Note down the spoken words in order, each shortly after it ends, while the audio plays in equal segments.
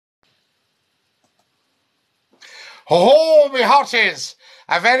Ho, me hearties!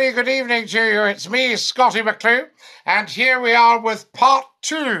 A very good evening to you. It's me, Scottie McClue, and here we are with part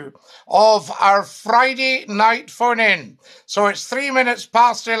 2 of our Friday night phone-in. So it's 3 minutes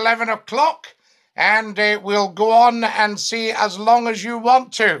past 11 o'clock, and we'll go on and see as long as you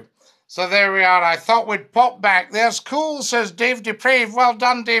want to. So there we are. I thought we'd pop back. There's cool, says Dave Deprave. Well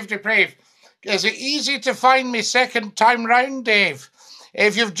done, Dave Deprave. Is it easy to find me second time round, Dave?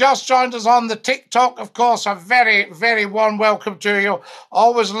 If you've just joined us on the TikTok, of course, a very, very warm welcome to you.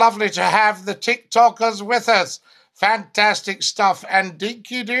 Always lovely to have the TikTokers with us. Fantastic stuff. And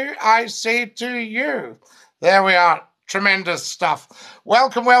dinky-doo, I say to you. There we are. Tremendous stuff.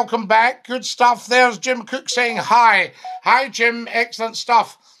 Welcome, welcome back. Good stuff. There's Jim Cook saying hi. Hi, Jim. Excellent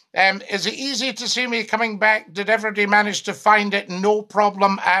stuff. Is it easy to see me coming back? Did everybody manage to find it? No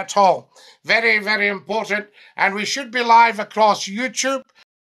problem at all. Very, very important. And we should be live across YouTube,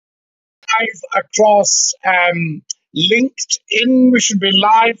 live across LinkedIn. We should be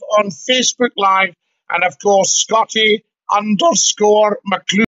live on Facebook Live. And, of course,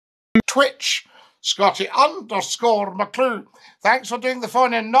 Scottie_McClue Twitch. Scottie_McClue. Thanks for doing the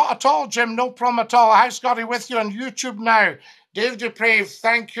phone in. Not at all, Jim. No problem at all. Hi, Scottie, with you on YouTube now. Dave Deprave,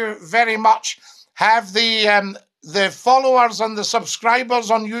 thank you very much. Have the followers and the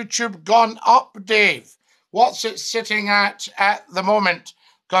subscribers on YouTube gone up, Dave? What's it sitting at the moment?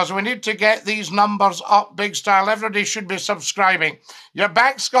 Because we need to get these numbers up big style. Everybody should be subscribing. You're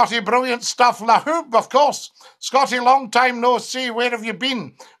back, Scottie. Brilliant stuff. Lahoob, of course. Scottie, long time no see. Where have you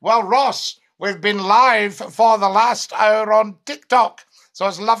been? Well, Ross, we've been live for the last hour on TikTok. So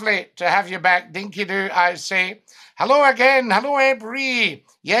it's lovely to have you back. Dinky-doo, I say. Hello again. Hello, Ebri.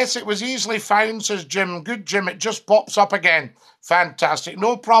 Yes, it was easily found, says Jim. Good, Jim. It just pops up again. Fantastic.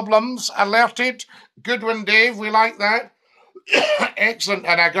 No problems. Alerted. Good one, Dave. We like that. Excellent.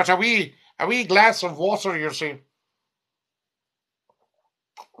 And I got a wee glass of water, you see.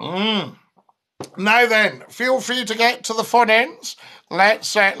 Now then, feel free to get to the phone ends. Let's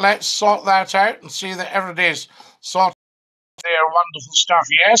sort that out and see that everybody's sorted their wonderful stuff.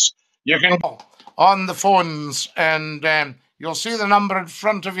 Yes, you can go on the phones, and you'll see the number in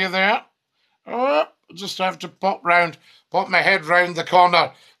front of you there. Just have to pop my head round the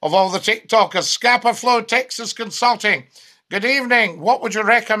corner of all the TikTokers. Scapa Flow, Texas Consulting. Good evening. What would you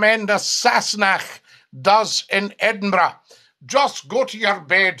recommend a Sassenach does in Edinburgh? Just go to your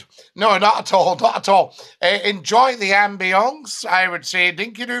bed. No, not at all, not at all. Enjoy the ambience, I would say.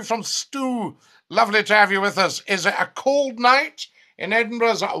 Dinky-doo from Stu. Lovely to have you with us. Is it a cold night in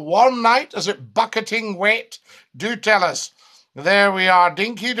Edinburgh? Is it a warm night? Is it bucketing wet? Do tell us. There we are,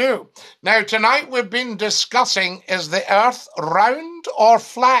 dinky-doo. Now, tonight we've been discussing, is the earth round or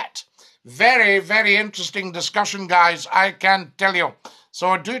flat? Very, very interesting discussion, guys, I can tell you.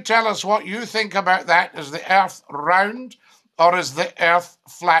 So do tell us what you think about that. Is the earth round or is the earth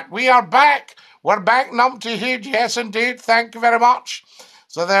flat? We are back. We're back, Numpty Heed. Yes, indeed. Thank you very much.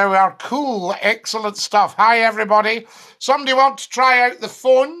 So there we are. Cool. Excellent stuff. Hi, everybody. Somebody want to try out the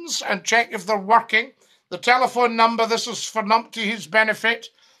phones and check if they're working? The telephone number, this is for Numpty Heed's benefit,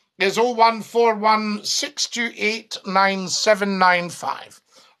 is 0141 628 9795.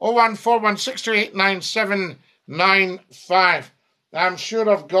 0141 628 9795. I'm sure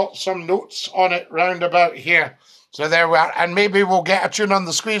I've got some notes on it round about here. So there we are. And maybe we'll get a tune on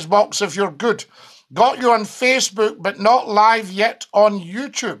the squeeze box if you're good. Got you on Facebook, but not live yet on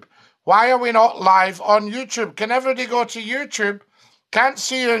YouTube. Why are we not live on YouTube? Can everybody go to YouTube? Can't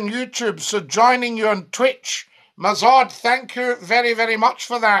see you on YouTube, so joining you on Twitch. Mazod, thank you very, very much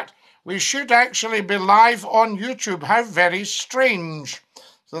for that. We should actually be live on YouTube. How very strange.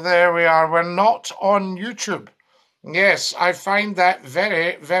 So there we are. We're not on YouTube. Yes, I find that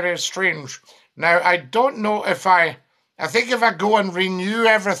very, very strange. Now, I don't know if I think if I go and renew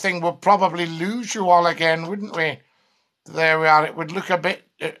everything, we'll probably lose you all again, wouldn't we? There we are. It would look a bit,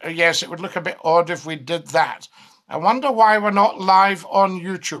 yes, it would look a bit odd if we did that. I wonder why we're not live on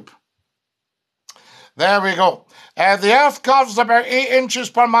YouTube. There we go. The earth curves about 8 inches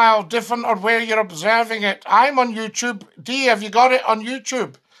per mile, different on where you're observing it. I'm on YouTube. D, have you got it on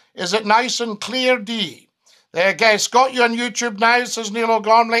YouTube? Is it nice and clear, D? There, guys, got you on YouTube now, says Neil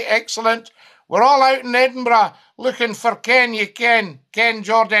O'Gormley. Excellent. We're all out in Edinburgh looking for Ken. You Ken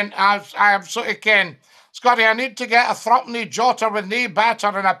Jordan. I absolutely Ken. Scottie, I need to get a threepenny jotter with nae batter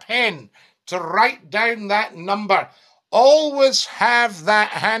and a pen to write down that number. Always have that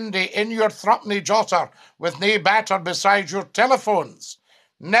handy in your threepenny jotter with nae batter beside your telephones.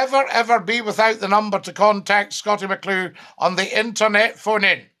 Never ever be without the number to contact Scottie McClue on the internet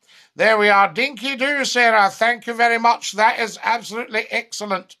phone-in. There we are. Dinky-doo, Sarah. Thank you very much. That is absolutely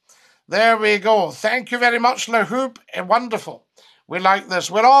excellent. There we go. Thank you very much, Lahoop. Wonderful. We like this.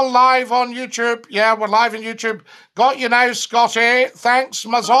 We're all live on YouTube. Yeah, we're live on YouTube. Got you now, Scotty. Thanks,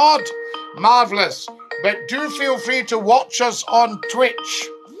 Mazod. Marvellous. But do feel free to watch us on Twitch.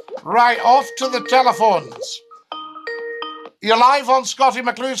 Right, off to the telephones. You're live on Scottie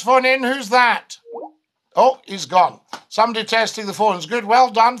McClue's phone in. Who's that? Oh, he's gone. Somebody testing the phones. Good,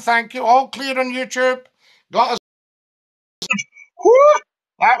 well done. Thank you. All clear on YouTube. Got us. Whew,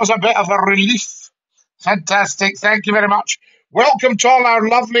 that was a bit of a relief. Fantastic. Thank you very much. Welcome to all our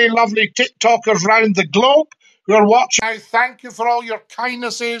lovely, lovely TikTokers around the globe who are watching. Now, thank you for all your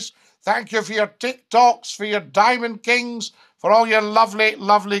kindnesses. Thank you for your TikToks, for your Diamond Kings, for all your lovely,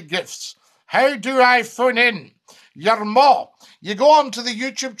 lovely gifts. How do I phone in? Your ma. You go onto the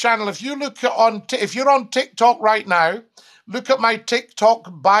YouTube channel. If you look if you're on TikTok right now, look at my TikTok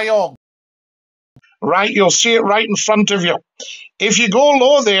bio. Right, you'll see it right in front of you. If you go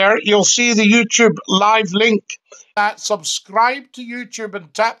low there, you'll see the YouTube live link. Subscribe to YouTube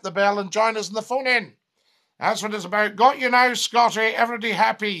and tap the bell and join us in the phone in. That's what it's about. Got you now, Scotty. Everybody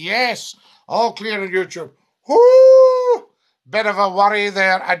happy? Yes. All clear on YouTube. Whoo! Bit of a worry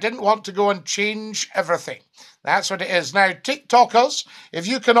there. I didn't want to go and change everything. That's what it is. Now, TikTokers, if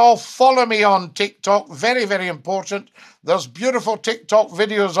you can all follow me on TikTok, very, very important. There's beautiful TikTok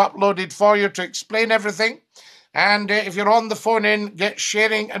videos uploaded for you to explain everything. And if you're on the phone in, get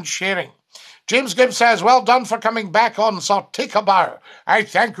sharing and sharing. James Gibbs says, well done for coming back on, so take a bow. I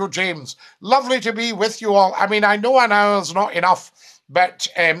thank you, James. Lovely to be with you all. I mean, I know an hour is not enough, but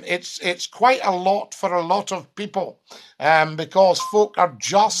it's quite a lot for a lot of people because folk are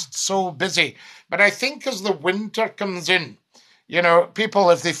just so busy. But I think as the winter comes in, you know, people,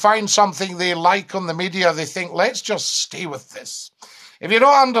 if they find something they like on the media, they think, let's just stay with this. If you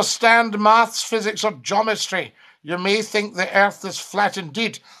don't understand maths, physics, or geometry, you may think the earth is flat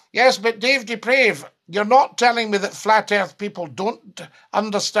indeed. Yes, but Dave Deprave, you're not telling me that flat earth people don't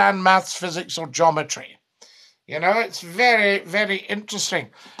understand maths, physics, or geometry. You know, it's very, very interesting.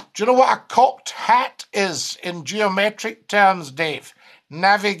 Do you know what a cocked hat is in geometric terms, Dave?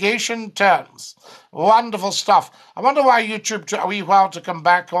 Navigation terms. Wonderful stuff. I wonder why YouTube took a wee while to come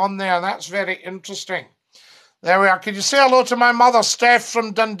back on there. That's very interesting. There we are. Can you say hello to my mother, Steph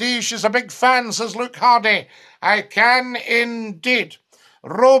from Dundee? She's a big fan, says Luke Hardy. I can indeed.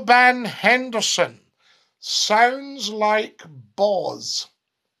 Roban Henderson. Sounds like Boz.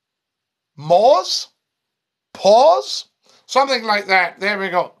 Moz? Pause? Something like that. There we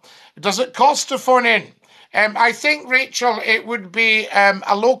go. Does it cost to phone in? I think, Rachel, it would be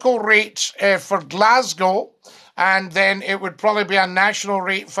a local rate for Glasgow, and then it would probably be a national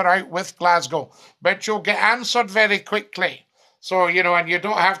rate for out with Glasgow. But you'll get answered very quickly. So, you know, and you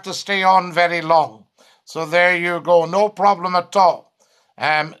don't have to stay on very long. So there you go. No problem at all.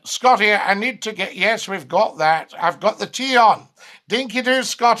 Scotty, I need to get... Yes, we've got that. I've got the tea on. Dinky do,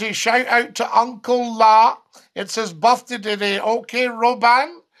 Scotty. Shout out to Uncle La. It's his birthday today. Okay,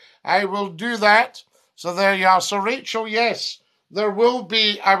 Roban, I will do that. So there you are. So, Rachel, yes, there will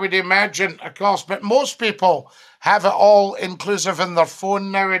be, I would imagine, a cost. But most people have it all inclusive in their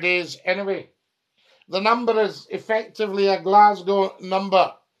phone nowadays anyway. The number is effectively a Glasgow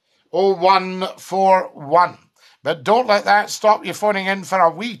number, 0141. But don't let that stop you phoning in for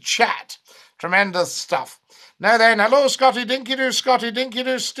a wee chat. Tremendous stuff. Now then, hello, Scotty Dinky-Doo, Scotty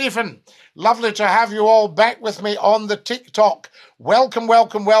Dinky-Doo, Stephen. Lovely to have you all back with me on the TikTok. Welcome,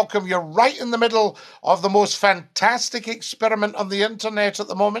 welcome, welcome. You're right in the middle of the most fantastic experiment on the internet at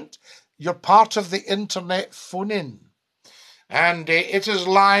the moment. You're part of the internet phone-in. And it is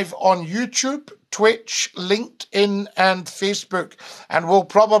live on YouTube, Twitch, LinkedIn, and Facebook. And will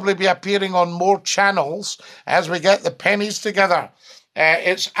probably be appearing on more channels as we get the pennies together.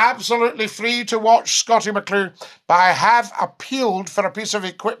 It's absolutely free to watch Scottie McClue, but I have appealed for a piece of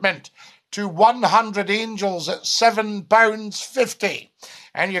equipment to 100 Angels at £7.50.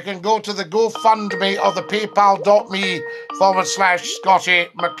 And you can go to the GoFundMe or the paypal.me/Scottie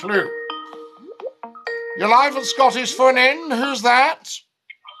McClue. You're live at Scotty's phone in. Who's that?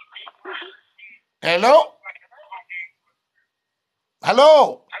 Hello?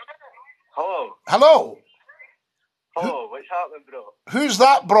 Hello? Hello. Hello? Hello, what's happening, bro? Who's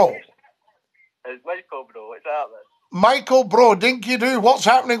that, bro? It's Michael, bro. What's happening? Michael, bro. Dinky do. What's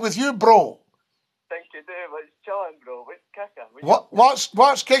happening with you, bro? Dinky do. What's chilling, bro? What's kicking?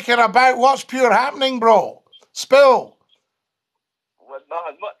 What's kicking about? What's pure happening, bro? Spill. Well,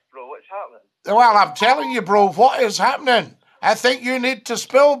 nothing much, bro. What's happening? Well, I'm telling you, bro, what is happening? I think you need to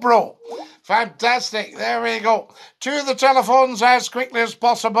spill, bro. Fantastic. There we go. To the telephones as quickly as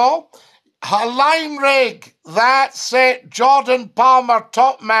possible. A lime rig. That's it. Jordan Palmer,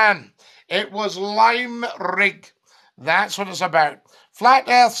 top man. It was lime rig. That's what it's about. Flat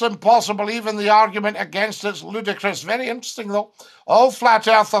Earth's impossible. Even the argument against it's ludicrous. Very interesting, though. All flat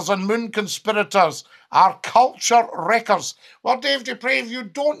earthers and moon conspirators are culture wreckers. Well, Dave Deprave, you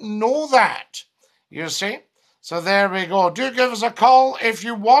don't know that, you see. So there we go. Do give us a call if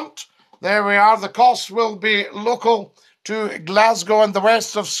you want. There we are. The cost will be local to Glasgow and the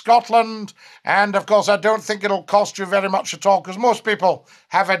west of Scotland. And, of course, I don't think it'll cost you very much at all because most people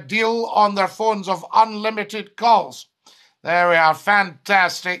have a deal on their phones of unlimited calls. There we are.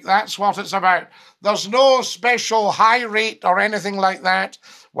 Fantastic. That's what it's about. There's no special high rate or anything like that.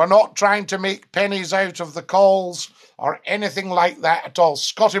 We're not trying to make pennies out of the calls or anything like that at all.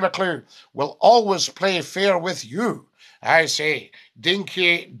 Scottie McClue will always play fair with you. I say,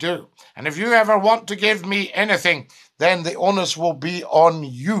 dinky do. And if you ever want to give me anything, then the onus will be on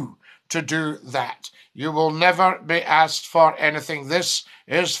you to do that. You will never be asked for anything. This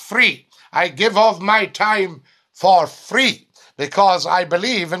is free. I give of my time for free because I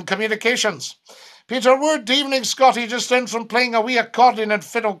believe in communications. Peter Wood, evening, Scotty, just in from playing a wee accordion and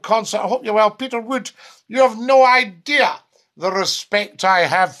fiddle concert. I hope you're well. Peter Wood, you have no idea the respect I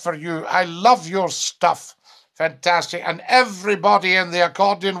have for you. I love your stuff. Fantastic. And everybody in the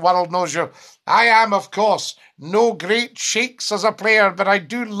accordion world knows you. I am, of course, no great shakes as a player, but I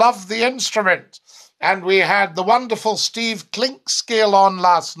do love the instrument. And we had the wonderful Steve Clinkscale on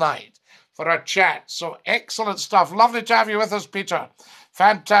last night for a chat. So excellent stuff. Lovely to have you with us, Peter.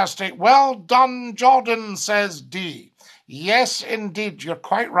 Fantastic. Well done, Jordan, says D. Yes, indeed. You're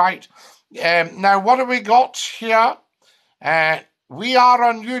quite right. Now, what have we got here? We are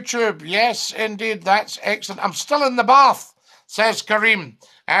on YouTube. Yes, indeed. That's excellent. I'm still in the bath, says Kareem,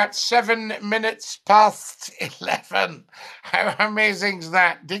 at 7 minutes past 11. How amazing is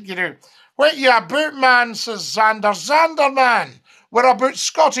that? Did you do? What you about, man, says Xander. Xander, man. We're about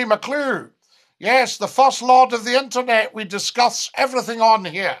Scottie McClue. Yes, the first lord of the internet. We discuss everything on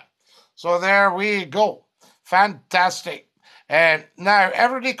here. So there we go. Fantastic. Now,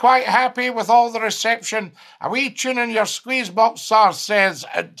 everybody quite happy with all the reception? A wee tune in your squeeze box, sir, says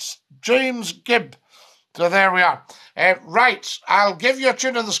James Gibb. So there we are. Right, I'll give you a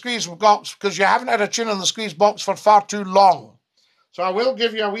tune in the squeeze box because you haven't had a tune in the squeeze box for far too long. So I will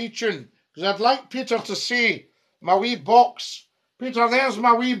give you a wee tune because I'd like Peter to see my wee box. Peter, there's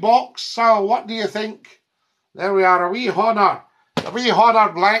my wee box. So what do you think? There we are, a wee Honor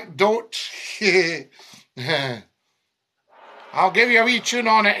Black Dot. I'll give you a wee tune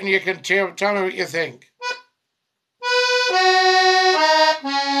on it and you can tell me what you think.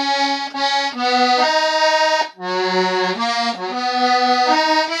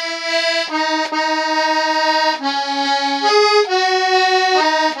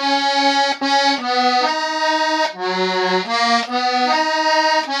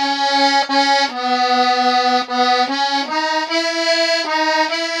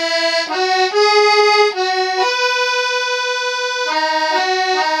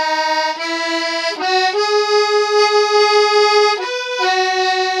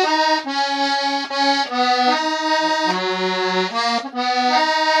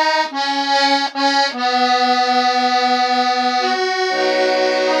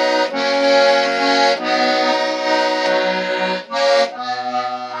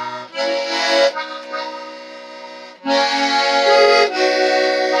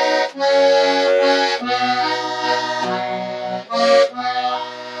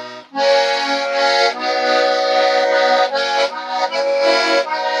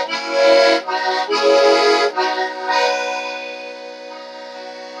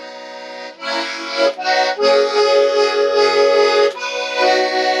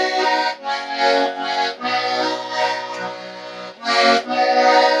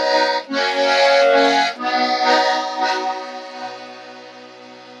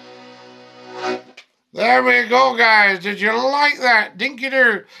 There we go, guys. Did you like that?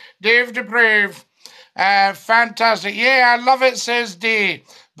 Dinky-doo. Dave Deprave. Fantastic. Yeah, I love it, says D.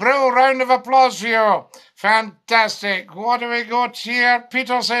 Brill, round of applause for you. Fantastic. What do we got here?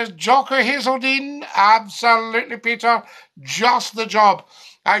 Peter says, Jocko Hazeldine. Absolutely, Peter. Just the job.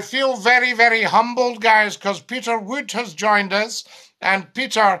 I feel very, very humbled, guys, because Peter Wood has joined us, and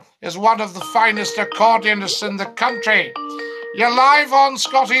Peter is one of the finest accordionists in the country. You're live on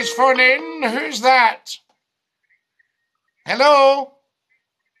Scotty's Phone In. Who's that? Hello?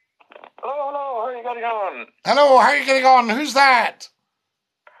 Hello, how are you getting on? Hello, how are you getting on? Who's that?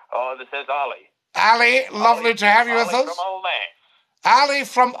 Oh, this is Ali. Ali, lovely to have you with us. From Allness. Ali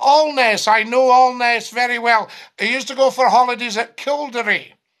from Allness. I know Allness very well. I used to go for holidays at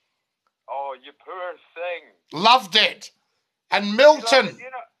Kildare. you poor thing. Loved it. And Milton.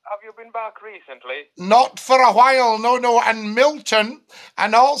 Have you been back recently? Not for a while, no. And Milton,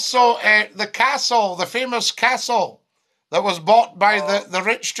 and also the castle, the famous castle that was bought by the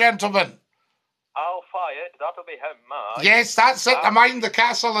rich gentleman. Al Fayed, that'll be him, Yes, that's it. I mind the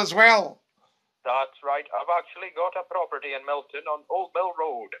castle as well. That's right. I've actually got a property in Milton on Old Mill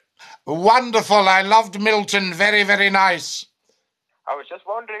Road. Wonderful. I loved Milton. Very, very nice. I was just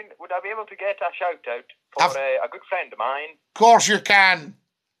wondering, would I be able to get a shout-out for a good friend of mine? Of course you can.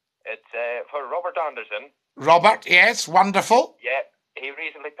 It's for Robert Anderson. Robert, yes, wonderful. Yeah, he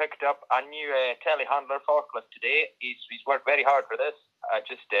recently picked up a new telehandler forklift today. He's worked very hard for this. I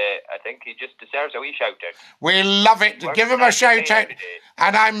think he just deserves a wee shout-out. We love it. Give him a shout-out.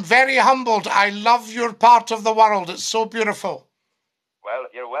 And I'm very humbled. I love your part of the world. It's so beautiful. Well,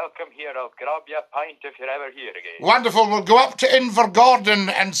 you're welcome here. I'll grab you a pint if you're ever here again. Wonderful. We'll go up to Invergordon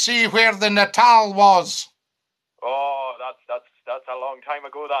and see where the Natal was. Oh, that's a long time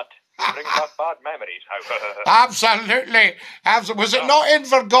ago, that. Brings back bad memories. Absolutely. Was it not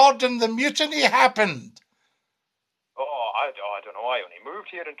Invergordon the mutiny happened? Oh, I don't know. I only moved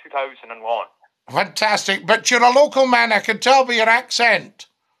here in 2001. Fantastic. But you're a local man, I can tell by your accent.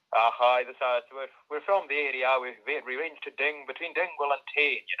 Hi, we're from the area. We range to between Dingwall and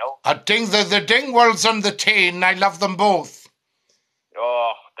Tain, you know. The Dingwalls and the Tain, I love them both.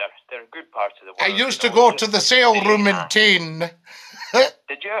 Oh, they're good parts of the world. I used to go to the sale room in Tain.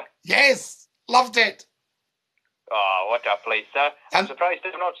 Did you? Yes, loved it. Oh, what a place, sir. I'm surprised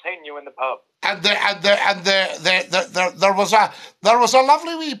I've not seen you in the pub. And there was a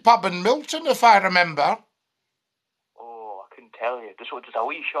lovely wee pub in Milton, if I remember. Oh, I couldn't tell you. There's a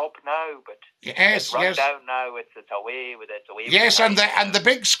wee shop now, but it's run down now. It's away with it. Yes, and the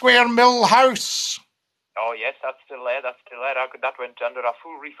big square mill house. Oh yes, that's still there. That went under a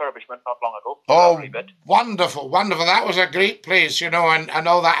full refurbishment not long ago. Oh, wonderful. That was a great place, you know, and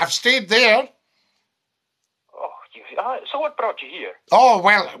all that. I've stayed there. Oh, so what brought you here? Oh,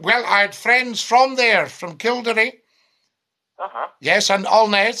 well, I had friends from there, from Kildare. Yes, and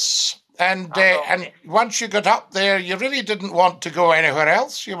Alness. And once you got up there, you really didn't want to go anywhere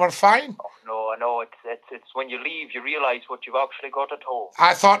else. You were fine. Oh, no, it's when you leave, you realise what you've actually got at home.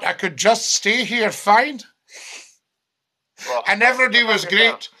 I thought I could just stay here fine. Well, and everybody was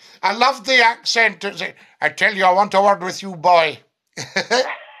great. I loved the accent. I tell you, I want a word with you, boy.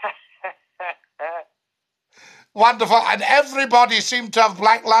 Wonderful. And everybody seemed to have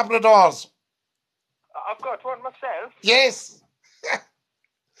black Labradors. I've got one myself. Yes.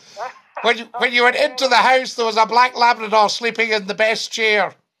 When you went into the house, there was a black Labrador sleeping in the best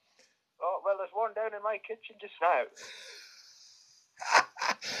chair. Oh, well, there's one down in my kitchen just now.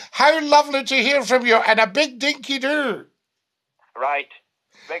 How lovely to hear from you, and a big dinky-doo. Right.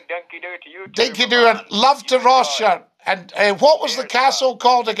 Big dinky-doo to you too. Dinky-doo, and love to Rossshire. And what was the castle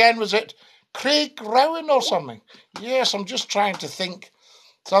called again? Was it Craig Rowan or something? Yes, I'm just trying to think.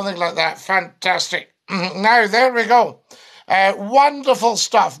 Something like that. Fantastic. Now, there we go. Wonderful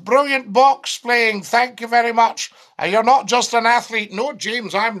stuff. Brilliant box playing. Thank you very much. You're not just an athlete. No,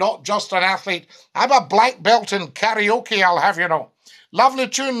 James, I'm not just an athlete. I'm a black belt in karaoke, I'll have you know. Lovely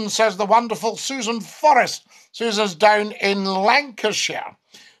tune, says the wonderful Susan Forrest. Susan's down in Lancashire.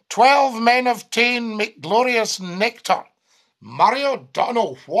 12 Men of Tain make glorious nectar. Murray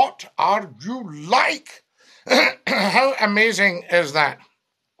O'Donnell, what are you like? How amazing is that?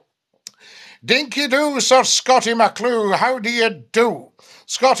 Dinky do, Sir Scotty McClue, how do you do?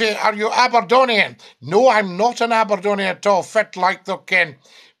 Scotty, are you Aberdonian? No, I'm not an Aberdonian at all, fit like the ken,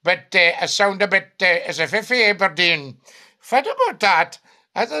 but I sound a bit as if Aberdeen. Fit about that,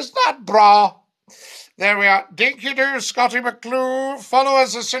 as is not bra. There we are. Dinky do, Scotty McClue. Follow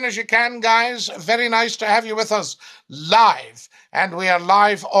us as soon as you can, guys. Very nice to have you with us live. And we are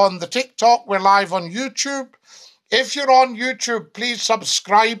live on the TikTok. We're live on YouTube. If you're on YouTube, please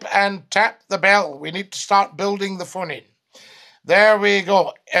subscribe and tap the bell. We need to start building the phone in. There we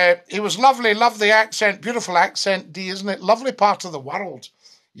go. It was lovely, lovely accent. Beautiful accent, Dee, isn't it? Lovely part of the world.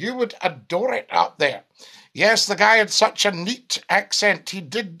 You would adore it up there. Yes, the guy had such a neat accent. He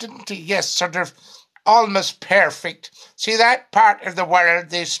did, didn't he? Yes, sort of almost perfect. See, that part of the world,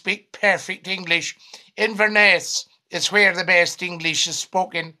 they speak perfect English. Inverness is where the best English is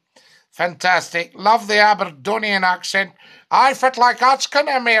spoken. Fantastic. Love the Aberdonian accent. I fit like that's kind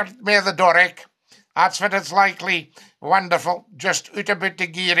of mere the Doric. That's what it's likely. Wonderful. Just out about the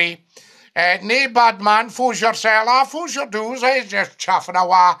geary. Nae bad man, foos yourself. Foos your doos. He's just chaffing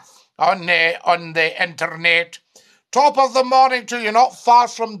away on the internet. Top of the morning to you, not far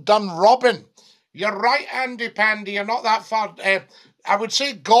from Dunrobin. You're right, Andy Pandy. You're not that far. I would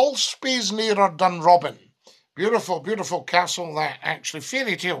say Golspie's nearer Dunrobin. Beautiful, beautiful castle that, actually.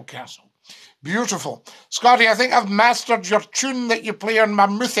 Fairy tale castle. Beautiful. Scotty, I think I've mastered your tune that you play on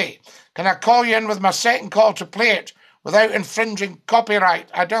Mammoothy. Can I call you in with my second call to play it without infringing copyright?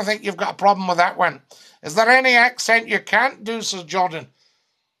 I don't think you've got a problem with that one. Is there any accent you can't do, says Jordan?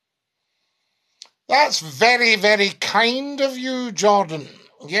 That's very, very kind of you, Jordan.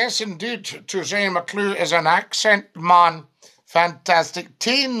 Yes, indeed. Toussaint McClue is an accent man. Fantastic.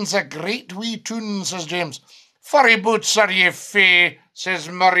 Tane's a great wee tune, says James. Furry boots are ye fae, says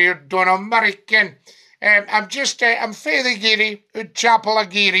Murray O'Donnell. Murray ken. I'm fae the geary, out chapel a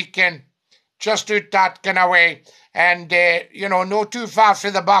geary ken. Just out that kind of way. And, no too far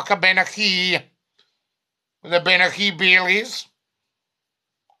for the back of Benachie. The Benachie Baileys.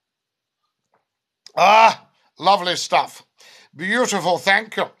 Ah, lovely stuff. Beautiful,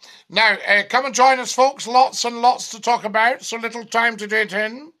 thank you. Now, come and join us, folks. Lots and lots to talk about, so little time to do it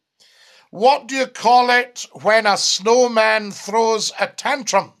in. What do you call it when a snowman throws a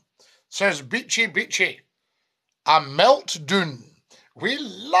tantrum? Says Beachy Beachy. A meltdown. We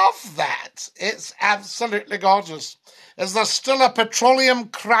love that. It's absolutely gorgeous. Is there still a petroleum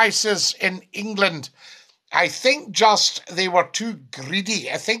crisis in England? I think just they were too greedy.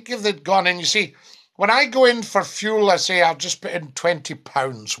 I think if they'd gone in, you see, when I go in for fuel, I say I'll just put in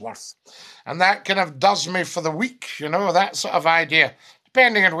 £20 worth. And that kind of does me for the week, that sort of idea,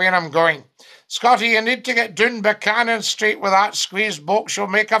 depending on where I'm going. Scotty, you need to get down Buchanan Street with that squeeze box. You'll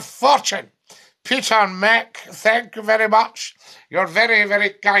make a fortune. Peter Mac, thank you very much. You're very,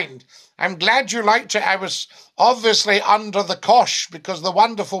 very kind. I'm glad you liked it. I was obviously under the cosh because the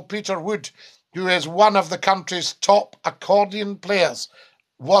wonderful Peter Wood, who is one of the country's top accordion players,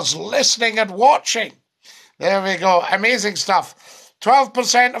 was listening and watching. There we go. Amazing stuff.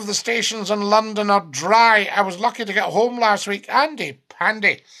 12% of the stations in London are dry. I was lucky to get home last week. Andy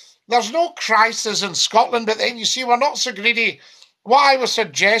Pandy. There's no crisis in Scotland, but then you see, we're not so greedy. What I was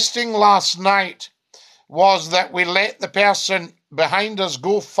suggesting last night was that we let the person behind us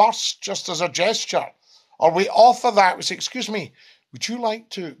go first, just as a gesture. Or we offer that. We say, excuse me, would you like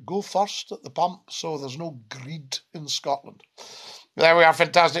to go first at the pump so there's no greed in Scotland? There we are,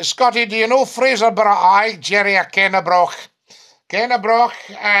 fantastic. Scotty, do you know Fraserburgh? Aye, Jerry a Kennebroch. Kennebroch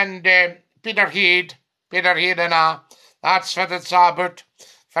and Peterhead. Peterhead and that's what it's about.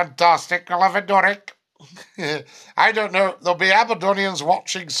 Fantastic. I love it, Doric. I don't know. There'll be Aberdonians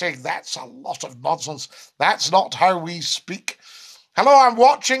watching saying, that's a lot of nonsense. That's not how we speak. Hello, I'm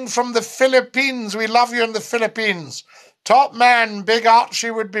watching from the Philippines. We love you in the Philippines. Top man, Big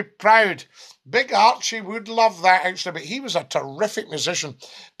Archie would be proud. Big Archie would love that, actually, but he was a terrific musician.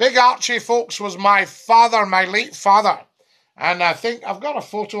 Big Archie, folks, was my father, my late father. And I think I've got a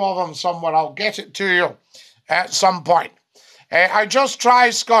photo of him somewhere. I'll get it to you at some point. I just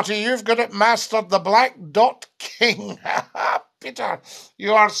tried, Scotty. You've got it mastered. The Black Dot King. Peter,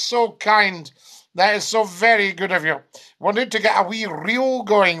 you are so kind. That is so very good of you. Wanted to get a wee reel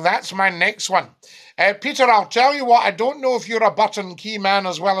going. That's my next one. Peter, I'll tell you what, I don't know if you're a button key man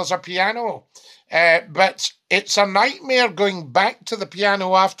as well as a piano, but it's a nightmare going back to the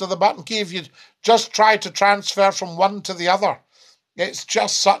piano after the button key if you just try to transfer from one to the other. It's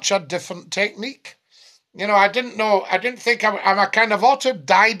just such a different technique. I didn't think I'm a kind of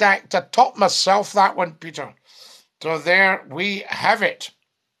autodidact. I taught myself that one, Peter. So there we have it.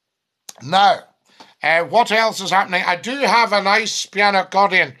 Now, what else is happening? I do have a nice piano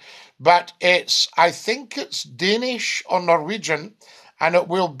accordion, but I think it's Danish or Norwegian, and it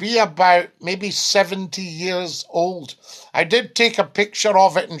will be about maybe 70 years old. I did take a picture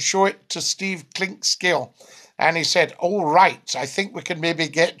of it and show it to Steve Clinkscale, and he said, oh, right, I think we can maybe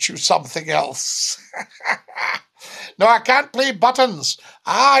get you something else. No, I can't play buttons.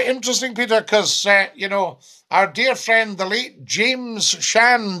 Interesting, Peter, because, our dear friend, the late James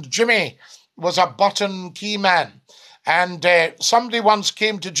Shand, Jimmy, was a button key man. And somebody once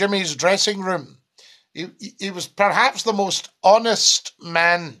came to Jimmy's dressing room. He was perhaps the most honest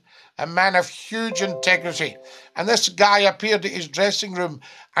man, a man of huge integrity. And this guy appeared at his dressing room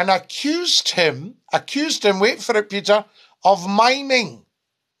and accused him, wait for it, Peter, of miming.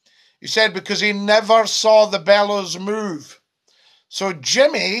 He said because he never saw the bellows move. So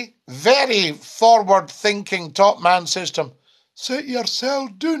Jimmy, very forward-thinking top man, says to him, sit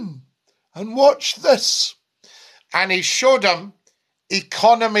yourself down and watch this. And he showed him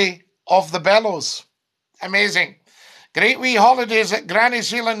economy of the bellows. Amazing. Great wee holidays at Granny's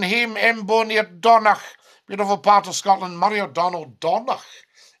Hill and Hame, Embo near Donach. Beautiful part of Scotland. Murray O'Donnell, Donach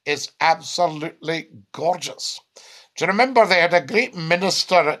is absolutely gorgeous. Do you remember they had a great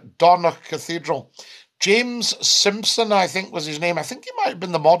minister at Donach Cathedral? James Simpson, I think was his name. I think he might have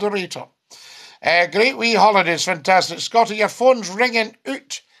been the moderator. Great wee holidays, fantastic. Scotty, your phone's ringing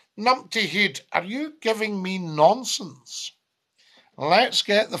out. Numpty Head, are you giving me nonsense? Let's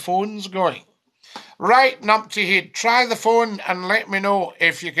get the phones going. Right, Numpty Head, try the phone and let me know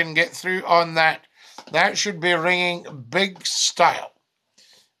if you can get through on that. That should be ringing big style.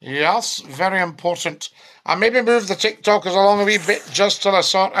 Yes, very important. I'll maybe move the TikTokers along a wee bit just till I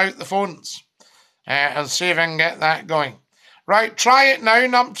sort out the phones and see if I can get that going. Right, try it now,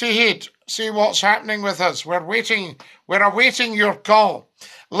 Numpty Head. See what's happening with us. We're waiting. We're awaiting your call.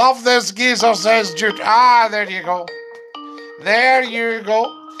 Love this geezer, says Jude. Ah, there you go. There you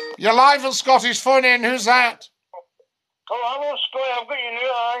go. You're live on Scotty's phone in. Who's that? Oh, hello, Scotty. I've got you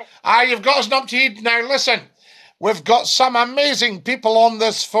now, aye. Ah, you've got us, Numpty Head. Now, listen. We've got some amazing people on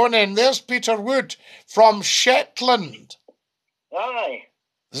this phone in. There's Peter Wood from Shetland. Aye.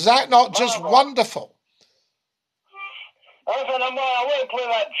 Is that not just wonderful? I want to play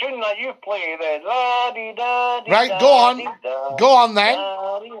that tune that you play there. La-dee-da-dee-da, Right, go on. dee-da, Go on then.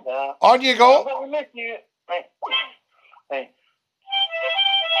 da-dee-da. On you go. I'm going to make you... Right. Right.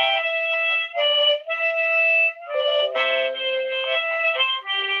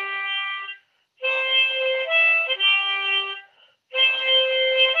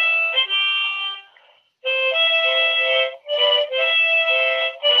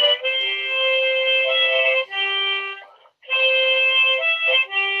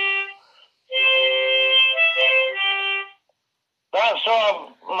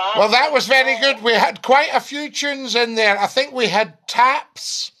 Well, that was very good. We had quite a few tunes in there. I think we had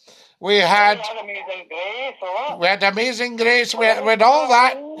Taps. We had Amazing Grace, or we had Amazing Grace. We had all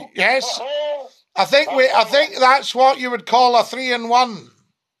that. Yes, I think that's what you would call a 3-in-1.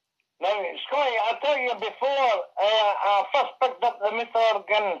 Now, Scotty, I tell you before, I first picked up the mouth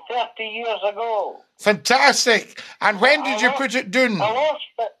organ 30 years ago. Fantastic. And when did you put it down? I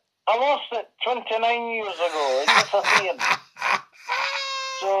lost it 29 years ago. It disappeared.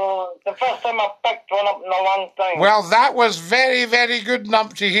 So, the first time I picked one up in a long time. Well, that was very, very good,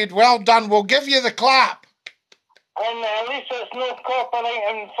 Numpty Head. Well done. We'll give you the clap. And at least it's no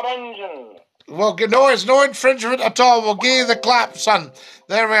copyright infringing. Well, no, it's no infringement at all. We'll give you the clap, son.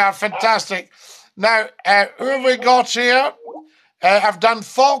 There we are. Fantastic. Now, who have we got here? I've done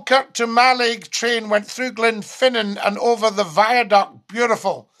Falkirk to Mallaig train, went through Glenfinnan and over the viaduct.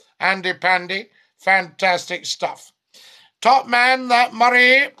 Beautiful. Andy Pandy. Fantastic stuff. Top man, that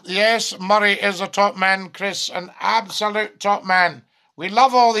Murray. Yes, Murray is a top man, Chris. An absolute top man. We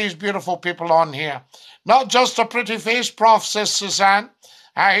love all these beautiful people on here. Not just a pretty face, Prof, says Suzanne.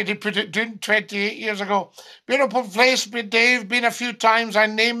 I had to put it down 28 years ago. Beautiful place, Dave. Been a few times. I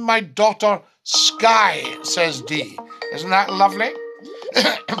named my daughter Sky, says D. Isn't that lovely?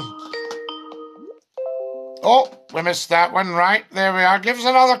 Oh, we missed that one. Right, there we are. Give us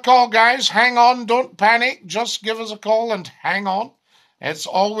another call, guys. Hang on. Don't panic. Just give us a call and hang on. It's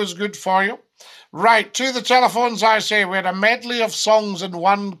always good for you. Right, to the telephones, I say. We had a medley of songs in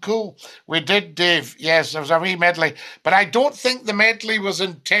one cool. We did, Dave. Yes, there was a wee medley. But I don't think the medley was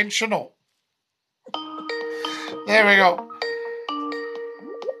intentional. There we go.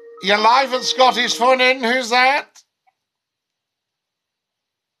 You're live at Scotty's phone in. Who's that?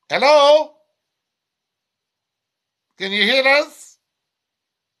 Hello? Can you hear us?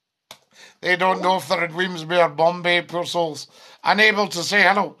 They don't know if they're in Wimsby or Bombay, poor souls. Unable to say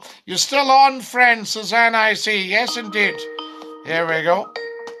hello. You're still on, friend, Suzanne, I see. Yes, indeed. Here we go.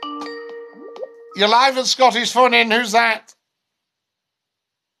 You're live at Scotty's phone in. Who's that?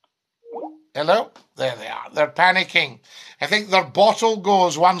 Hello? There they are. They're panicking. I think their bottle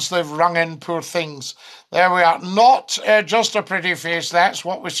goes once they've rung in, poor things. There we are. Not just a pretty face. That's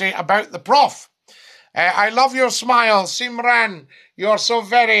what we say about the Prof. I love your smile, Simran. You're so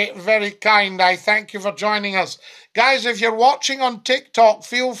very, very kind. I thank you for joining us. Guys, if you're watching on TikTok,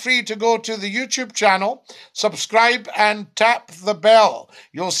 feel free to go to the YouTube channel, subscribe and tap the bell.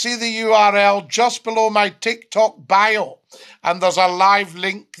 You'll see the URL just below my TikTok bio, and there's a live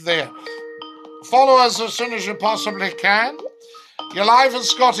link there. Follow us as soon as you possibly can. You're live at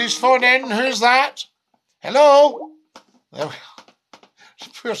Scotty's phone in. Who's that? Hello? There we are.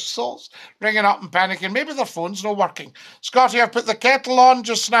 Poor souls ringing up and panicking. Maybe their phone's not working. Scotty, I've put the kettle on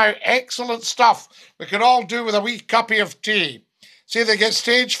just now. Excellent stuff. We could all do with a wee cuppy of tea. See, they get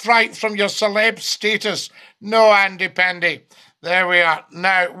stage fright from your celeb status. No, Andy Pandy. There we are.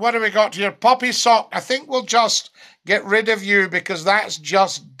 Now, what do we got here? Poppy Sock. I think we'll just get rid of you because that's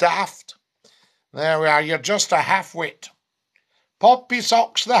just daft. There we are. You're just a half-wit. Poppy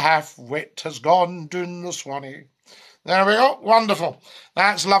Socks the half-wit has gone down the Swanee. There we go. Wonderful.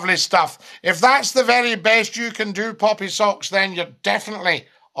 That's lovely stuff. If that's the very best you can do, Poppy Socks, then you're definitely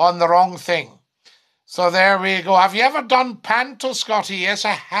on the wrong thing. So there we go. Have you ever done panto, Scotty? Yes,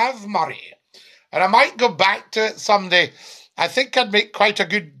 I have, Murray. And I might go back to it someday. I think I'd make quite a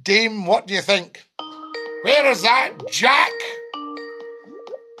good dame. What do you think? Where is that, Jack?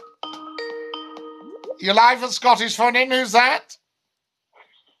 You live at Scotty's phone in? Who's that?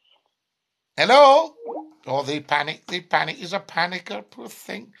 Hello? Oh, they panic. He's a panicker, poor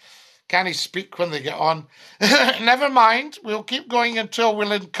thing. Can he speak when they get on? Never mind. We'll keep going until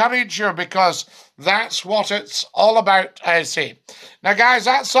we'll encourage you, because that's what it's all about, I say. Now, guys,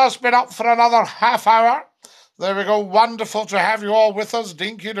 that's us been up for another half hour. There we go. Wonderful to have you all with us.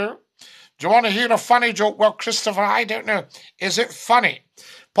 Dinky-doo. Do you want to hear a funny joke? Well, Christopher, I don't know. Is it funny?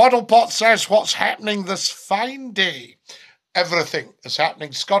 Poddlepot says, what's happening this fine day? Everything is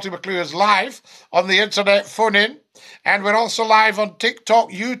happening. Scottie McClue is live on the internet, phone in. And we're also live on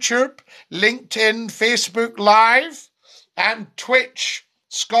TikTok, YouTube, LinkedIn, Facebook Live, and Twitch,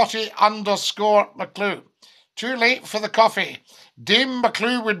 Scottie_McClue. Too late for the coffee. Dame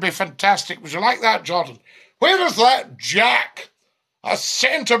McClue would be fantastic. Would you like that, Jordan? Where is that Jack? I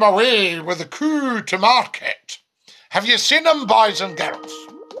sent him away with a coup to market. Have you seen him, boys and girls?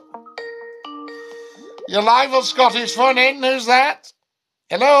 You're live on Scotty's phone in. Who's that?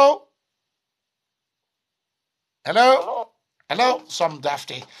 Hello? Hello? Hello? Some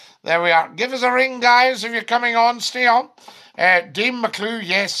dafty. There we are. Give us a ring, guys, if you're coming on. Stay on. Dame McClue,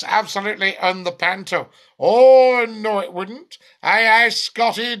 yes, absolutely, on the panto. Oh, no, it wouldn't. Aye,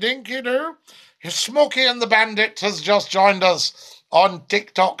 Scotty, dinky-doo. Smokey and the Bandit has just joined us on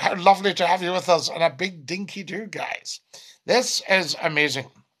TikTok. How lovely to have you with us, and a big dinky-doo, guys. This is amazing.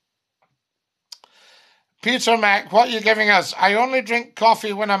 Peter Mac, what are you giving us? I only drink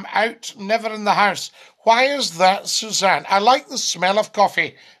coffee when I'm out, never in the house. Why is that, Suzanne? I like the smell of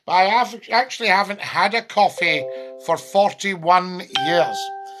coffee, but I actually haven't had a coffee for 41 years.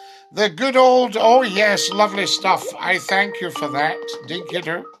 The good old, oh yes, lovely stuff. I thank you for that.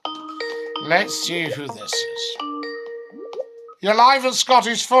 Dinky-doo. Let's see who this is. You're live on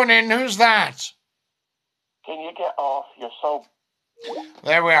Scotty's phone in. Who's that? Can you get off your sub?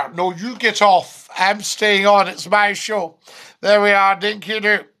 There we are. No, you get off. I'm staying on. It's my show. There we are.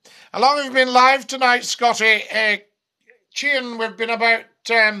 Dinky-doo. How long have you been live tonight, Scotty? Chian, we've been about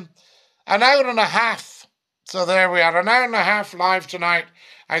an hour and a half. So there we are. An hour and a half live tonight.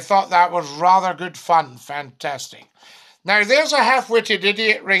 I thought that was rather good fun. Fantastic. Now, there's a half-witted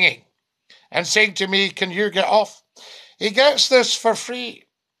idiot ringing and saying to me, can you get off? He gets this for free.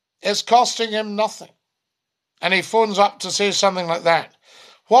 It's costing him nothing. And he phones up to say something like that.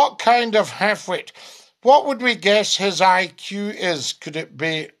 What kind of half-wit? What would we guess his IQ is? Could it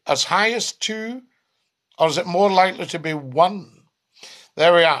be as high as 2? Or is it more likely to be 1?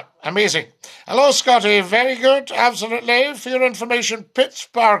 There we are. Amazing. Hello, Scotty. Very good. Absolutely. For your information,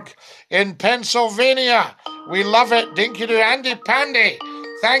 Pittsburgh in Pennsylvania. We love it. Dinky-doo. Andy Pandy.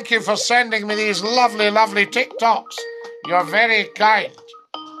 Thank you for sending me these lovely, lovely TikToks. You're very kind.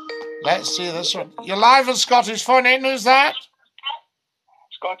 Let's see this one. You're live on Scotty's phone in. Who's that?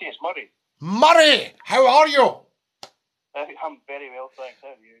 Scotty, it's Murray. Murray, how are you? I'm very well, thanks. How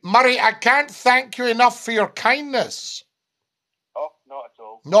are you? Murray, I can't thank you enough for your kindness. Oh, not at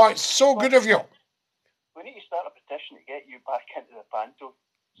all. No, it's so good of you. We need to start a petition to get you back into the panto.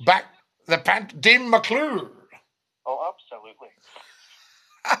 Dame McClue. Oh, absolutely.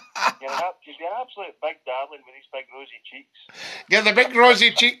 You'd be an absolute big darling with these big rosy cheeks. Yeah, the big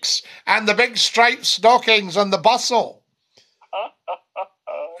rosy cheeks and the big striped stockings and the bustle.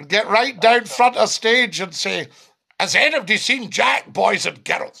 Get right down front of stage and say, has anybody seen Jack, boys and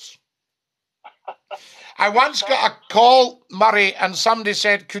girls? I once got a call, Murray, and somebody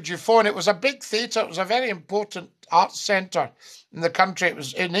said, could you phone? It was a big theatre. It was a very important arts centre in the country. It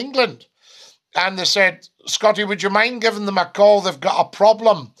was in England. And they said, Scotty, would you mind giving them a call? They've got a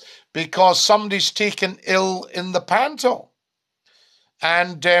problem because somebody's taken ill in the panto.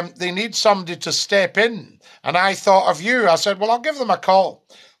 And they need somebody to step in. And I thought of you. I said, well, I'll give them a call.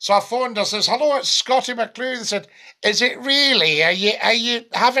 So I phoned. I says, hello, it's Scotty McClue. They said, is it really? Are you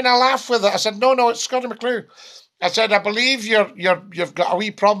having a laugh with it? I said, no, it's Scotty McClue. I said, I believe you've got a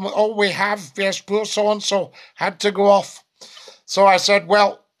wee problem. Oh, we have. Yes, poor so-and-so had to go off. So I said,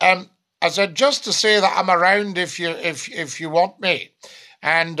 well, I said, just to say that I'm around if you want me.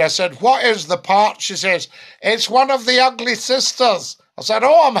 And I said, what is the part? She says, it's one of the ugly sisters. I said,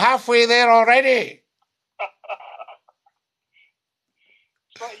 oh, I'm halfway there already.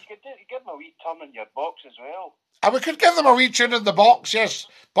 So you could give them a wee turn in your box as well. And we could give them a wee tune in the box, yes.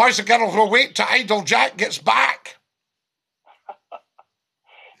 Boys and girls will wait till Idle Jack gets back.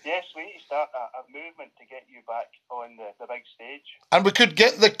 Yes, we need to start a movement to get you back on the big stage. And we could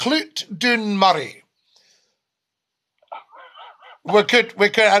get the Clwt Dún Murray. We could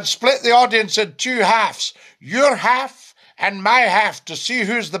and split the audience in two halves. Your half and my half to see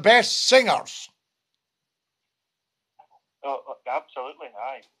who's the best singers. Oh, absolutely,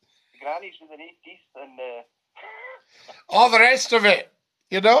 aye. The grannies with the neat teeth and all the rest of it,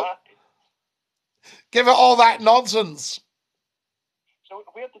 you know? Give it all that nonsense. So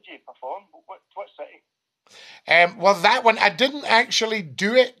where did you perform? What city? Well, that one, I didn't actually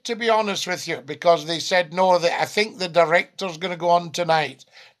do it, to be honest with you, because they said, no, I think the director's going to go on tonight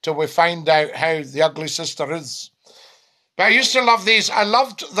till we find out how the Ugly Sister is. But I used to love these. I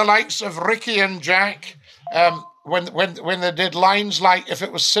loved the likes of Ricky and Jack when they did lines like, if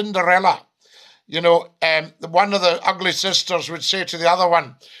it was Cinderella, you know, one of the Ugly Sisters would say to the other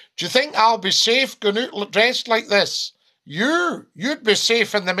one, do you think I'll be safe going out dressed like this? You'd be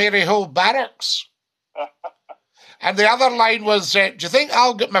safe in the Maryhill barracks. And the other line was, do you think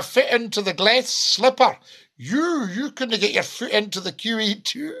I'll get my foot into the glass slipper? You couldn't get your foot into the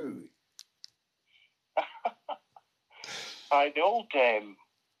QE2. The old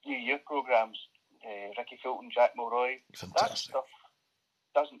New Year programmes, Ricky Fulton, Jack Mulroy, Fantastic. That stuff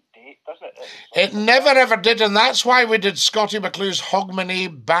doesn't date, does it? It never ever did, and that's why we did Scottie McClue's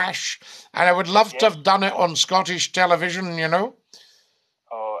Hogmanay Bash, and I would love to have done it on Scottish television, you know.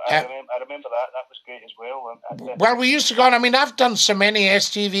 Oh, I remember that. That was great as well. Well, we used to go on. I mean, I've done so many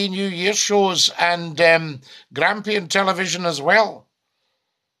STV New Year shows and Grampian television as well.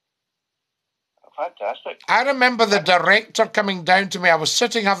 Fantastic. I remember the director coming down to me. I was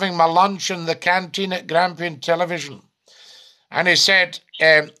sitting having my lunch in the canteen at Grampian Television, and he said,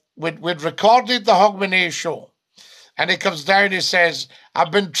 we'd recorded the Hogmanay show, and he comes down, he says,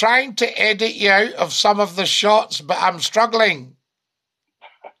 I've been trying to edit you out of some of the shots, but I'm struggling.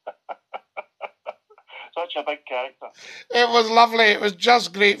 Such a big character. It was lovely. It was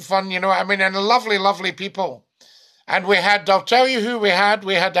just great fun, you know. I mean, and lovely, lovely people. And we had, I'll tell you who we had.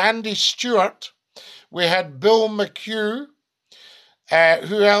 We had Andy Stewart. We had Bill McHugh.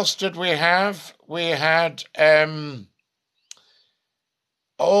 Who else did we have? We had, I'm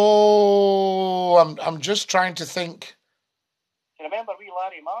just trying to think. You remember wee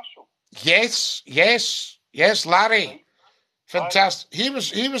Larry Marshall? Yes, Larry. Fantastic. He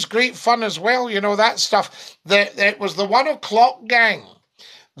was great fun as well, you know, that stuff. It was the 1 o'clock gang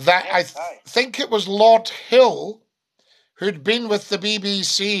that I think it was Lord Hill who'd been with the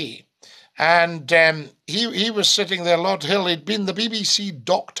BBC. And he was sitting there, Lord Hill, he'd been the BBC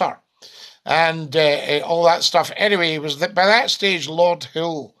doctor and all that stuff. Anyway, he was by that stage Lord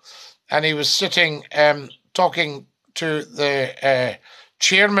Hill, and he was sitting talking to the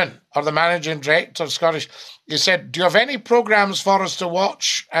chairman or the managing director of Scottish. He said, do you have any programmes for us to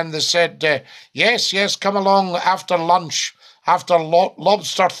watch? And they said, yes, come along after lunch, after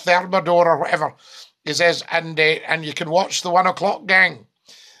Lobster Thermidor or whatever. He says, and you can watch the 1 o'clock gang.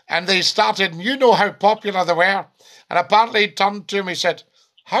 And they started, and you know how popular they were. And apparently he turned to me and said,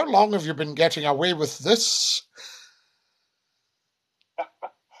 how long have you been getting away with this?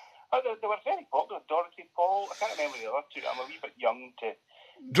 They were very popular. Dorothy Paul, I can't remember the other two. I'm a wee bit young to...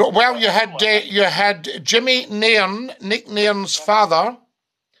 Well, you had Jimmy Nairn, Nick Nairn's father,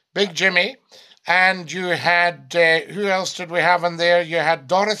 Big Jimmy, and you had, who else did we have in there? You had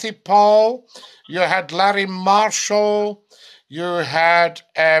Dorothy Paul, you had Larry Marshall, you had,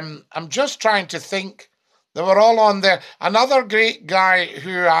 I'm just trying to think, they were all on there. Another great guy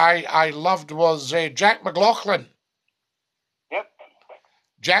who I loved was Jack McLaughlin. Yep.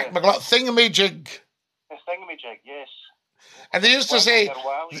 Jack McLaughlin, Thingamajig. The Thingamajig, yes. And they used to say,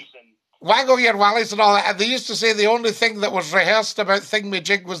 waggle your wallies and all that. And they used to say the only thing that was rehearsed about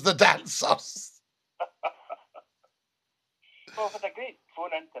Thingamajig was the dancers. Well, we've had a great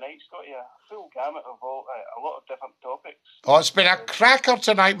phone in tonight, Scotty. A full gamut of a lot of different topics. Oh, it's been a cracker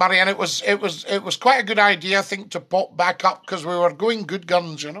tonight, Murray, and it was quite a good idea, I think, to pop back up because we were going good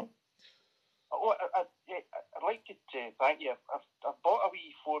guns, you know. Oh, I'd like to thank you. I've bought a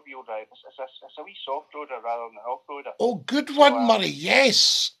wee four-wheel drive. It's a wee soft-roader rather than an off-roader. Oh, good one, Murray,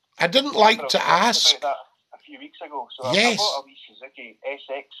 yes. I didn't like to ask. About that a few weeks ago. So yes. I bought a wee Suzuki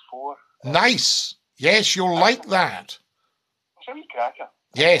SX4. Nice. Yes, you'll like that. It's a wee cracker.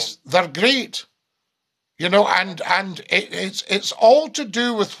 Yes, they're great. You know, and it's all to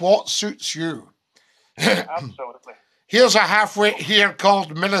do with what suits you. Absolutely. Here's a halfwit here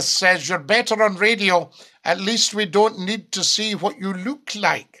called Millis says, you're better on radio. At least we don't need to see what you look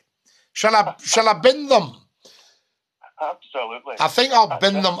like. Shall I bin them? Absolutely. I think I'll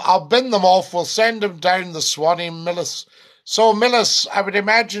bin them. I'll bin them off. We'll send them down the Swanee, Millis. So, Millis, I would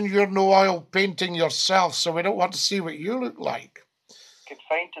imagine you're no oil painting yourself, so we don't want to see what you look like.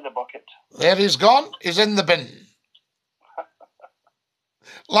 Confined to the bucket. There he's gone. He's in the bin.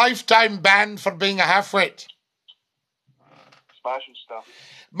 Lifetime ban for being a half-wit. Smashing stuff.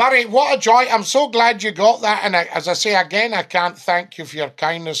 Murray, what a joy. I'm so glad you got that. And as I say again, I can't thank you for your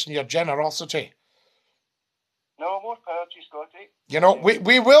kindness and your generosity. No, more power to you, Scotty. You know,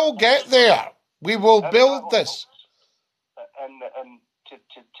 we will get there. We will build this. And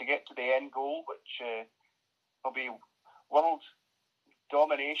to get to the end goal, which will be world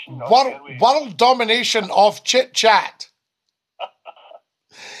domination. World domination of chit-chat.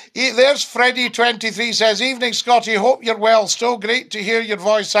 There's Freddie23 says, evening, Scotty. Hope you're well. Still great to hear your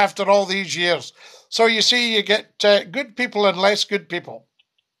voice after all these years. So you see, you get good people and less good people.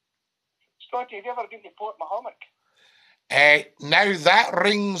 Scotty, have you ever been to Port Mahomet? Now that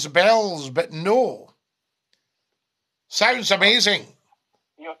rings bells, but no. Sounds amazing.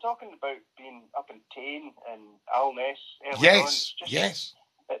 You're talking about being up in Tain and Alness. Yes, yes.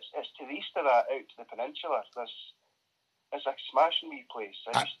 It's to the east of that, out to the peninsula. It's a smashing wee place.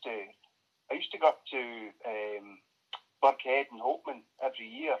 I used to go up to Burghead and Hopeman every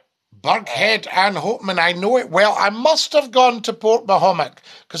year. Burghead and Hopeman, I know it well. I must have gone to Port Mahomet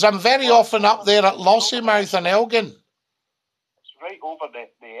because I'm very often up there at Lossiemouth and Elgin. It's right over the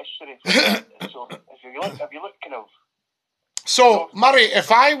estuary. So if you look kind of. So Murray,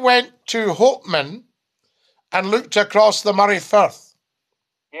 if I went to Hopeman and looked across the Murray Firth.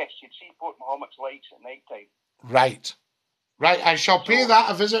 Yes, you'd see Port Mahomet's lights at night time. Right. I shall pay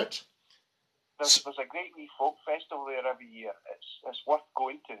that a visit. There's a great wee folk festival there every year. It's worth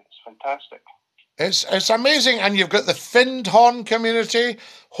going to. It's fantastic. It's amazing, and you've got the Findhorn community.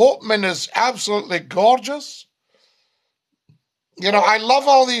 Hopeman is absolutely gorgeous. You know, I love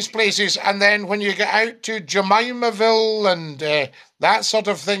all these places, and then when you get out to Jemimaville and that sort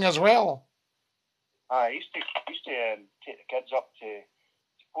of thing as well. I used to take the kids up to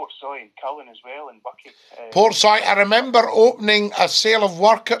Portsoy and Cullen as well, and Bucky. Portsoy, I remember opening a sale of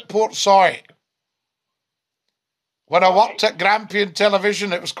work at Portsoy. When I worked at Grampian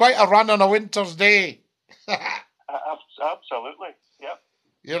Television, it was quite a run on a winter's day. Absolutely, yeah.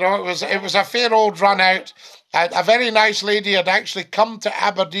 You know, it was a fair old run out. A very nice lady had actually come to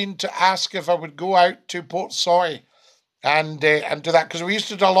Aberdeen to ask if I would go out to Portsoy and do that, because we used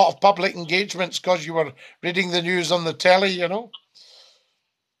to do a lot of public engagements because you were reading the news on the telly, you know.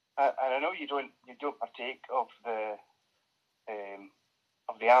 And I know you don't partake of the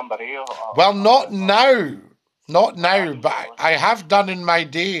Amber Ale. Well, not now, but I have done in my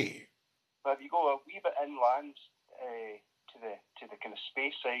day. But if you go a wee bit inland to the kind of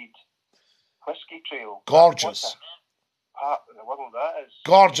Speyside whiskey trail, gorgeous. Part of the world that is.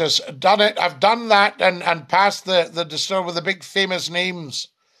 Gorgeous. Done it. I've done that and passed the distillery with the big famous names.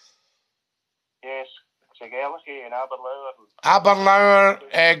 Yes. Tregellicky and Aberlour,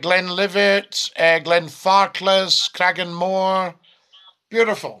 Glenlivet, Glenfarclas, Cragganmore.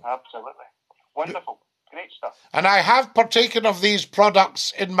 Beautiful. Absolutely. Wonderful. Great stuff. And I have partaken of these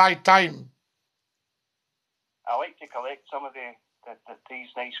products in my time. I like to collect some of these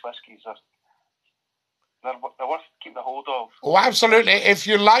nice whiskies. They're worth keeping a hold of. Oh, absolutely. If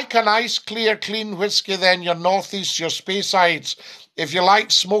you like a nice, clear, clean whiskey, then your Northeast, your Speysides. If you like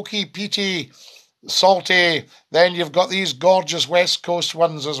smoky, peaty, salty, then you've got these gorgeous West Coast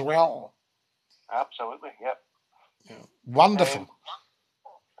ones as well. Absolutely, yep. Yeah. Wonderful.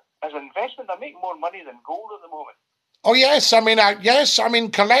 As an investment, they're making more money than gold at the moment. Oh yes, I mean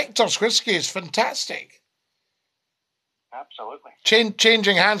collector's whiskey is fantastic. Absolutely.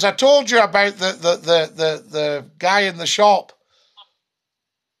 Changing hands. I told you about the guy in the shop.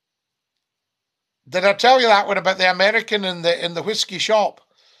 Did I tell you that one about the American in the whiskey shop?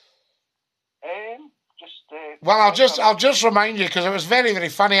 Well, I'll just remind you because it was very, very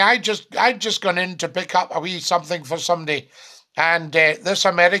funny. I'd just gone in to pick up a wee something for somebody, and this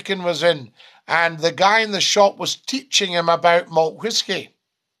American was in, and the guy in the shop was teaching him about malt whiskey.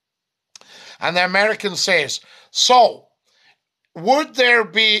 And the American says, "So, would there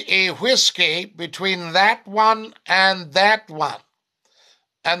be a whiskey between that one and that one?"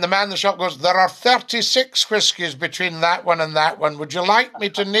 And the man in the shop goes, "There are 36 whiskies between that one and that one. Would you like me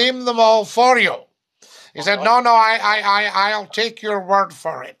to name them all for you?" He said, "No, I'll take your word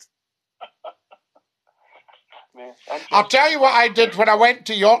for it." I'll tell you what I did when I went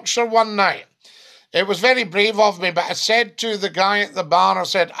to Yorkshire one night. It was very brave of me, but I said to the guy at the bar, I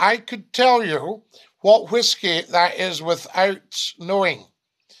said, "I could tell you what whiskey that is without knowing."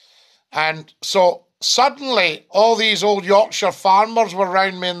 And so suddenly all these old Yorkshire farmers were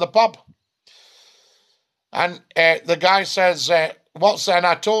round me in the pub. And the guy says, what's that? And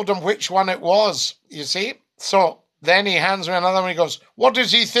I told him which one it was, you see. So then he hands me another one. He goes, what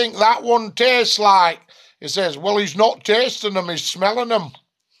does he think that one tastes like? He says, well, he's not tasting them, he's smelling them.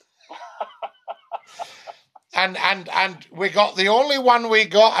 And we got the only one we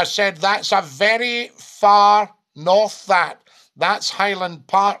got. I said, that's a very far north, that's Highland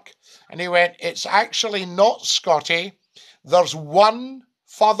Park. And he went, it's actually not, Scotty. There's one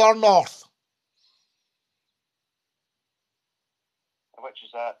further north. Which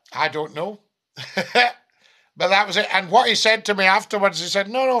is that? I don't know. But that was it. And what he said to me afterwards, he said,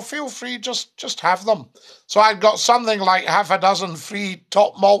 no, feel free, just have them. So I got something like half a dozen free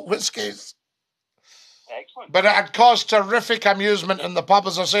top malt whiskies. Excellent. But it had caused terrific amusement in the pub.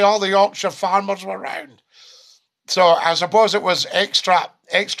 As I say, all the Yorkshire farmers were round. So I suppose it was extra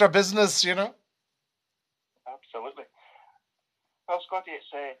business, you know. Absolutely. Well, Scotty, it's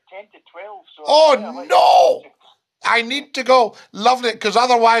 10 to 12. So Oh, no! I need to go. Lovely, because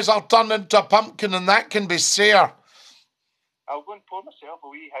otherwise I'll turn into a pumpkin and that can be sere. I'll go and pour myself a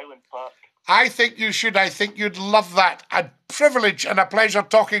wee Highland Park. I think you should. I think you'd love that. A privilege and a pleasure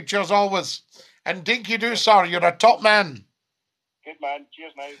talking to you as always. And dinky do, sir. You're a top man. Good man.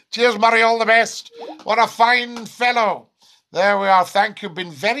 Cheers now. Cheers, Murray. All the best. What a fine fellow. There we are. Thank you.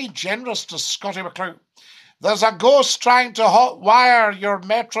 Been very generous to Scotty McClue. There's a ghost trying to hot wire your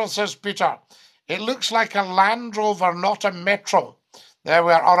metro, says Peter. It looks like a Land Rover, not a Metro. There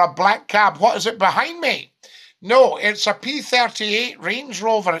we are. Or a black cab. What is it behind me? No, it's a P38 Range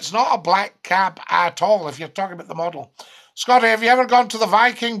Rover. It's not a black cab at all, if you're talking about the model. Scotty, have you ever gone to the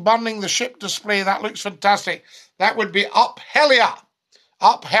Viking burning the ship display? That looks fantastic. That would be up Hellia.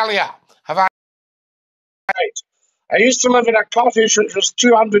 Up Hellia. Have I? I used to live in a cottage which was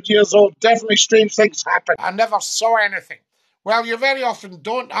 200 years old. Definitely strange things happen. I never saw anything. Well, you very often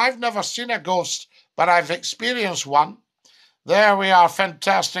don't. I've never seen a ghost, but I've experienced one. There we are.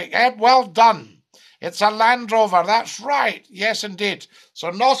 Fantastic. Well done. It's a Land Rover. That's right. Yes, indeed.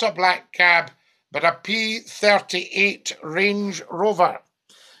 So not a black cab, but a P38 Range Rover.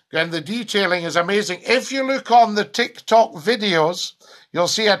 And the detailing is amazing. If you look on the TikTok videos, you'll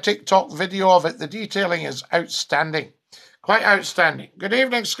see a TikTok video of it. The detailing is outstanding. Quite outstanding. Good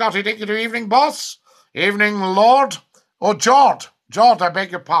evening, Scotty Dick. Good evening, boss. Evening, Lord. Oh, Jord. Jord, I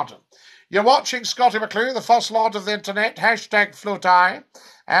beg your pardon. You're watching Scotty McClue, the first lord of the internet, hashtag FloatI,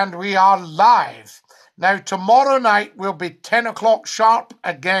 and we are live. Now, tomorrow night will be 10 o'clock sharp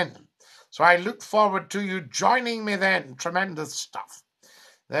again. So I look forward to you joining me then. Tremendous stuff.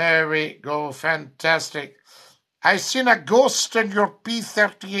 There we go. Fantastic. I seen a ghost in your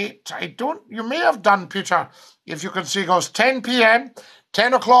P38. You may have done, Peter, if you can see. It goes 10 p.m.,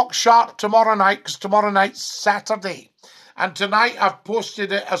 10 o'clock sharp tomorrow night, because tomorrow night's Saturday. And tonight I've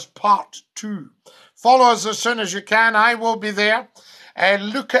posted it as part 2. Follow us as soon as you can. I will be there.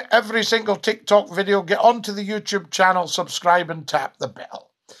 Look at every single TikTok video. Get onto the YouTube channel, subscribe and tap the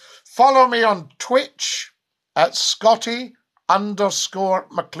bell. Follow me on Twitch at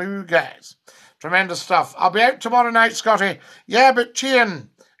Scotty_McClue, guys. Tremendous stuff. I'll be out tomorrow night, Scotty. Yeah, but Cian.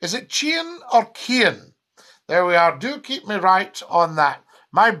 Is it Cian or Cian? There we are. Do keep me right on that.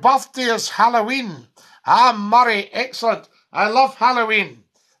 My birthday is Halloween. Ah, Murray, excellent. I love Halloween.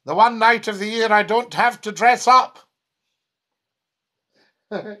 The one night of the year I don't have to dress up.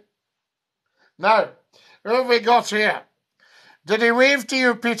 Now, who have we got here? Did he wave to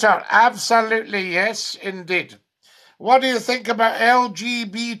you, Peter? Absolutely, yes, indeed. What do you think about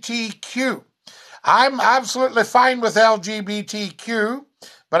LGBTQ? I'm absolutely fine with LGBTQ,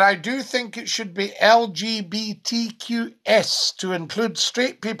 but I do think it should be LGBTQS to include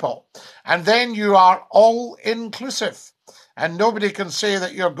straight people. And then you are all inclusive. And nobody can say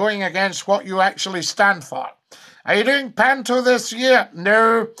that you're going against what you actually stand for. Are you doing panto this year?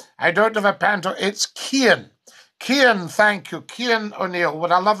 No, I don't have a panto. It's Cian. Cian, thank you. Cian O'Neill.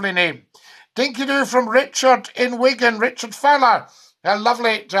 What a lovely name. Dinky-doo from Richard in Wigan. Richard Fowler.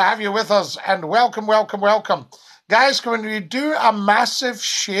 Lovely to have you with us. And welcome, welcome, welcome. Guys, can we do a massive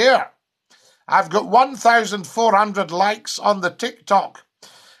share? I've got 1,400 likes on the TikTok.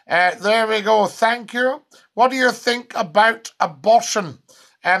 There we go. Thank you. What do you think about abortion?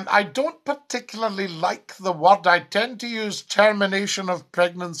 I don't particularly like the word. I tend to use termination of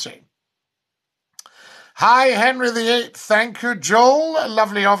pregnancy. Hi, Henry VIII. Thank you, Joel.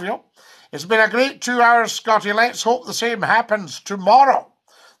 Lovely of you. It's been a great 2 hours, Scotty. Let's hope the same happens tomorrow.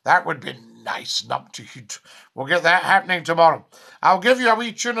 That would be nice, Nuptude. We'll get that happening tomorrow. I'll give you a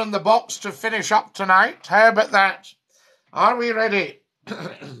wee tune in the box to finish up tonight. How about that? Are we ready?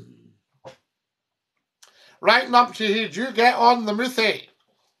 Right, Nuptude, you get on the Muthi.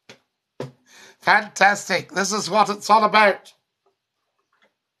 Fantastic. This is what it's all about.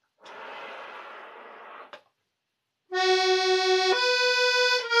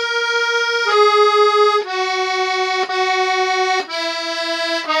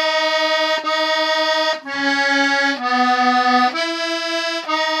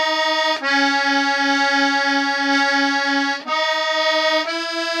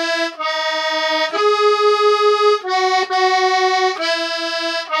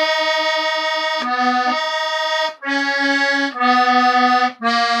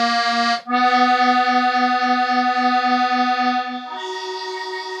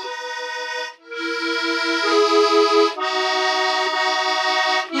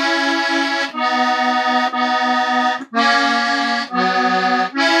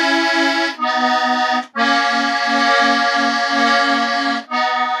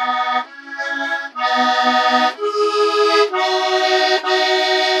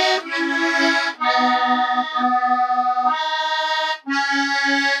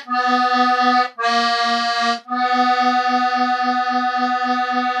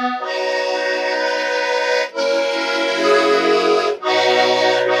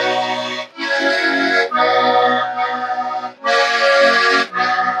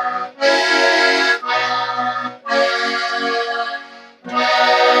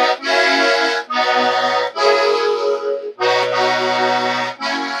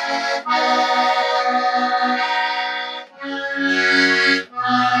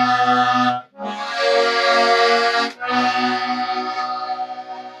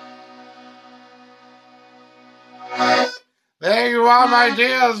 There you are, my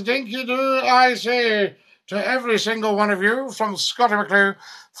dears. Dinky do, I say to every single one of you from Scottie McClue,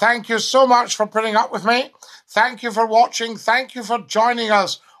 thank you so much for putting up with me. Thank you for watching. Thank you for joining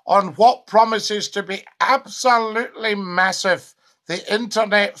us on what promises to be absolutely massive, the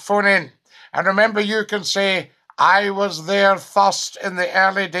internet phone-in. And remember, you can say, I was there first in the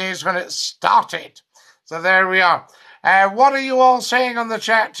early days when it started. So there we are. What are you all saying on the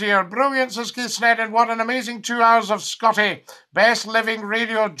chat here? Brilliant, says Keith Snedden. What an amazing 2 hours of Scottie. Best living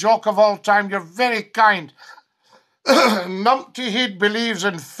radio jock of all time. You're very kind. Numpty Head believes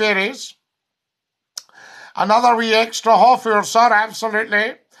in fairies. Another wee extra Hoffer, sir,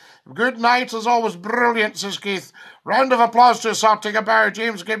 absolutely. Good night, as always. Brilliant, says Keith. Round of applause to sir. Take a bow.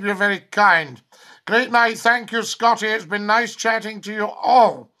 James Gibb, you're very kind. Great night. Thank you, Scottie. It's been nice chatting to you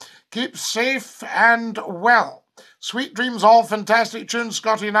all. Keep safe and well. Sweet dreams, all fantastic tunes,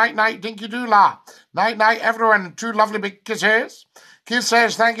 Scottie. Night, night, dinky doo la. Night, night, everyone. 2 lovely big kisses. Keith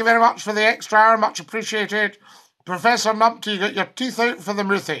says, thank you very much for the extra hour. Much appreciated. Professor Numpty, you got your teeth out for the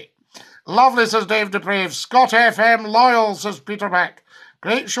mouthy. Lovely, says Dave Deprave. Scott FM, loyal, says Peter Mack.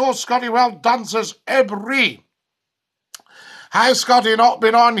 Great show, Scottie. Well done, says Ebry. Hi, Scottie. Not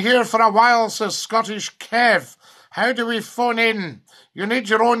been on here for a while, says Scottish Kev. How do we phone in? You need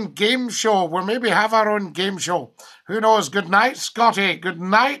your own game show. We'll maybe have our own game show. Who knows? Good night, Scottie. Good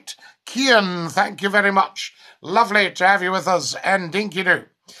night, Kian. Thank you very much. Lovely to have you with us. And dinky doo.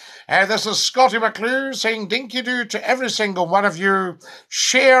 This is Scottie McClue saying dinky doo to every single one of you.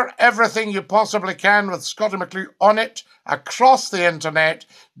 Share everything you possibly can with Scottie McClue on it across the internet.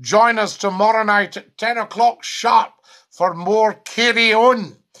 Join us tomorrow night at 10 o'clock sharp for more carry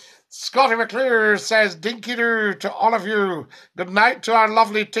on. Scottie McClure says dinky-doo to all of you. Good night to our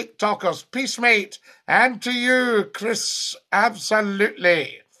lovely TikTokers. Peace, mate. And to you, Chris.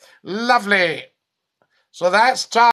 Absolutely. Lovely. So that's time.